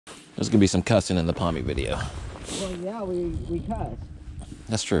There's gonna be some cussing in the Pommy video. Well, yeah, we cuss.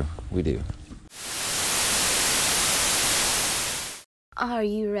 That's true. We do. Are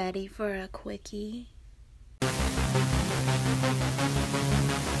you ready for a quickie?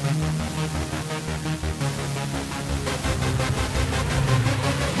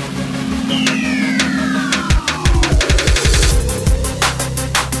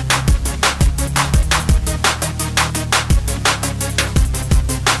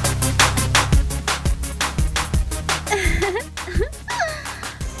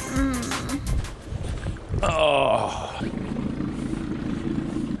 Oh.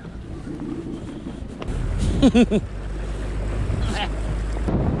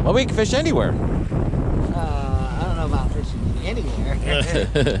 Well, we can fish anywhere. I don't know about fishing anywhere.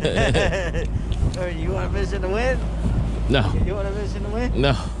 Or you want to fish in the wind? No. You want to fish in the wind?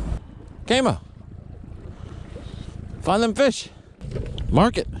 No. Camo. Find them fish.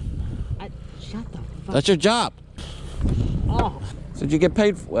 Mark it. Shut the fuck. That's your job. Oh. So did you get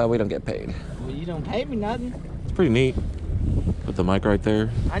paid? Well, we don't get paid. Well, you don't pay me nothing. It's pretty neat. Put the mic right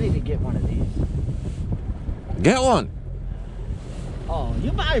there. I need to get one of these. Get one. Oh,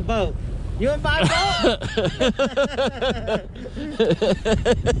 you buy a boat. You want to buy a boat?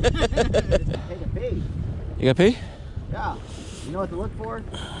 Take a pee. You got pee? Yeah. You know what to look for?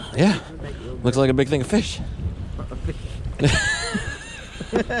 Yeah. Looks like a big thing of fish.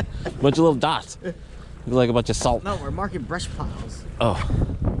 Bunch of little dots. Looks like a bunch of salt. No, we're marking brush piles. Oh.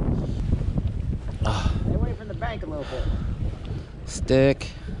 Stay away from the bank a little bit. Stick.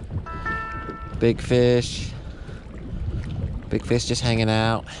 Big fish. Big fish just hanging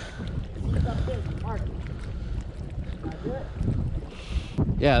out.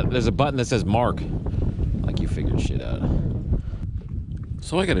 Yeah, there's a button that says mark. Like you figured shit out.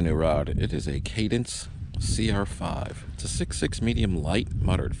 So I got a new rod. It is a Cadence CR5. It's a 6.6 medium light,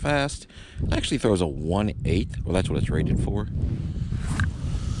 moderate fast. It actually throws a 1/8. Well, that's what it's rated for.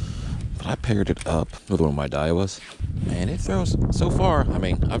 But I paired it up with one of my Ninjaeyes, and it throws, so far, I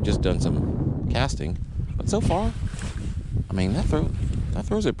mean, I've just done some casting, but so far, I mean, that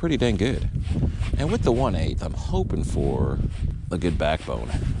throws it pretty dang good. And with the 1/8, I'm hoping for a good backbone.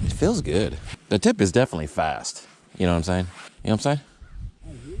 It feels good. The tip is definitely fast. You know what I'm saying? You know what I'm saying?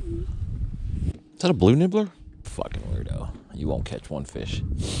 Is that a blue nibbler? Fucking weirdo. You won't catch one fish.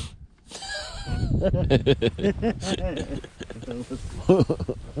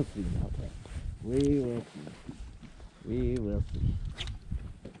 We will see. We will see.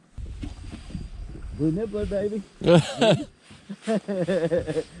 Blue nibbler, baby.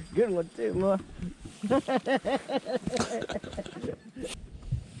 Good one too, look.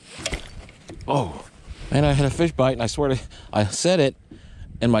 Oh, man, I had a fish bite, and I swear I said it,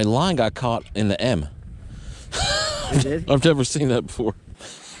 and my line got caught in the M. It did? I've never seen that before.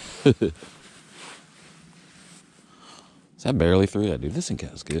 Is that barely through that, dude? This thing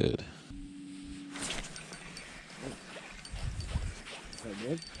goes good. Is that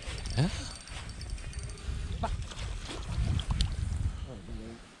good? Yeah.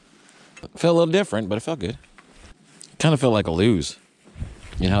 Felt a little different, but it felt good. Kind of felt like a lose.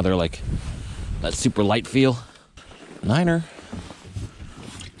 You know how they're like that super light feel? Niner.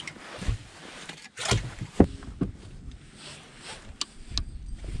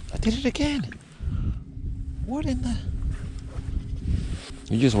 I did it again. What in the...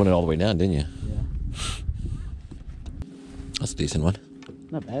 You just went it all the way down, didn't you? Yeah. That's a decent one.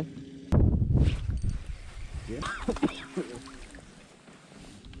 Not bad. Yeah.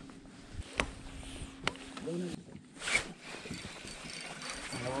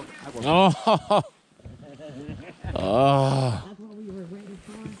 Oh. Oh. That's what we were waiting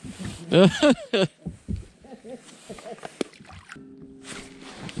for.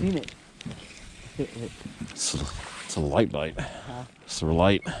 I've seen it. It's a light bite. It's a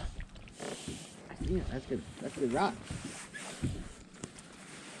light. I've seen it. That's good. That's a good rod.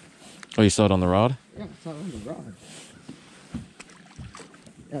 Oh, you saw it on the rod? Yeah, I saw it on the rod.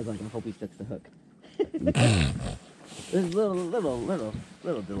 I was like, I hope he sticks the hook. There's a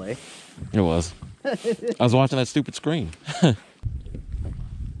little delay. It was. I was watching that stupid screen. Well,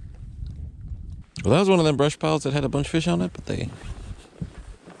 that was one of them brush piles that had a bunch of fish on it, but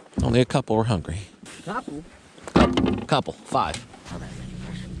only a couple were hungry. Couple? Couple. 5.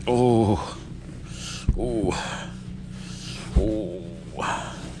 Oh. Oh. Oh.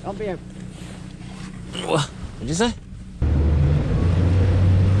 Don't be a... What? What'd you say?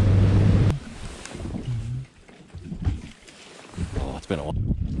 Oh, it's been a while.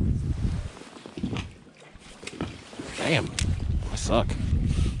 Damn. I suck.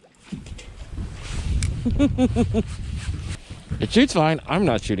 It It shoots fine. I'm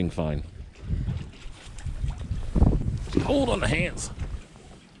not shooting fine. Hold on the hands.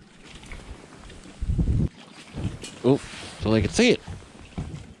 Oh, so they can see it.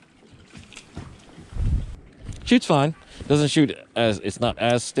 Shoots fine. Doesn't shoot as, it's not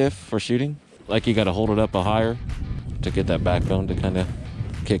as stiff for shooting. Like you gotta hold it up a higher to get that backbone to kind of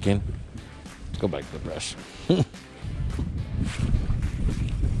kick in. Go back to the brush.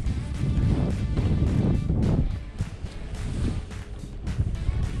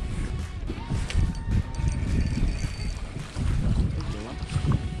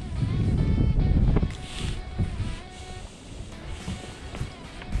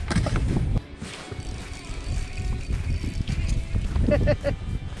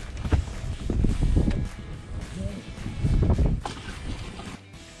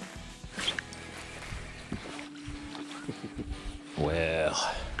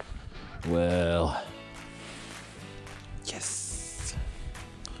 Well. Yes.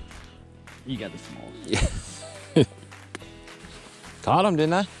 You got the small. Yeah. Caught him,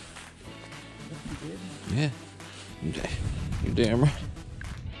 didn't I? Yeah. You damn right.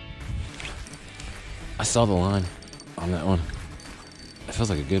 I saw the line on that one. It feels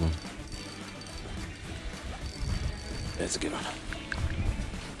like a good one. It's a good one.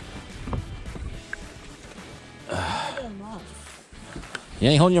 You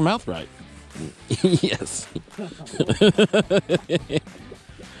ain't holding your mouth right. Yes.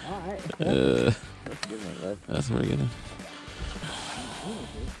 That's very good.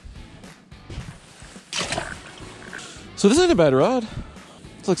 So this ain't a bad rod.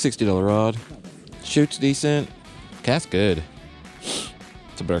 It's like $60 rod. Shoots decent. Cast good. It's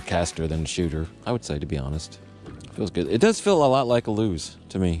a better caster than shooter, I would say, to be honest. Feels good. It does feel a lot like a lose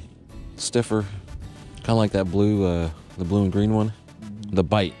to me. Stiffer. Kind of like that blue, the blue and green one. The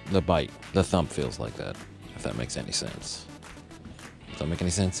bite, the thump feels like that, if that makes any sense. Does that make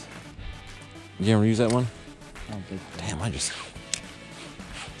any sense? You ever use that one? I don't think so. Damn, it's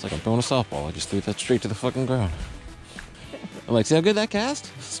like I'm throwing a softball. I just threw that straight to the fucking ground. I'm like, see how good that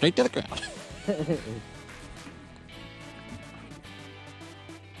cast? Straight to the ground.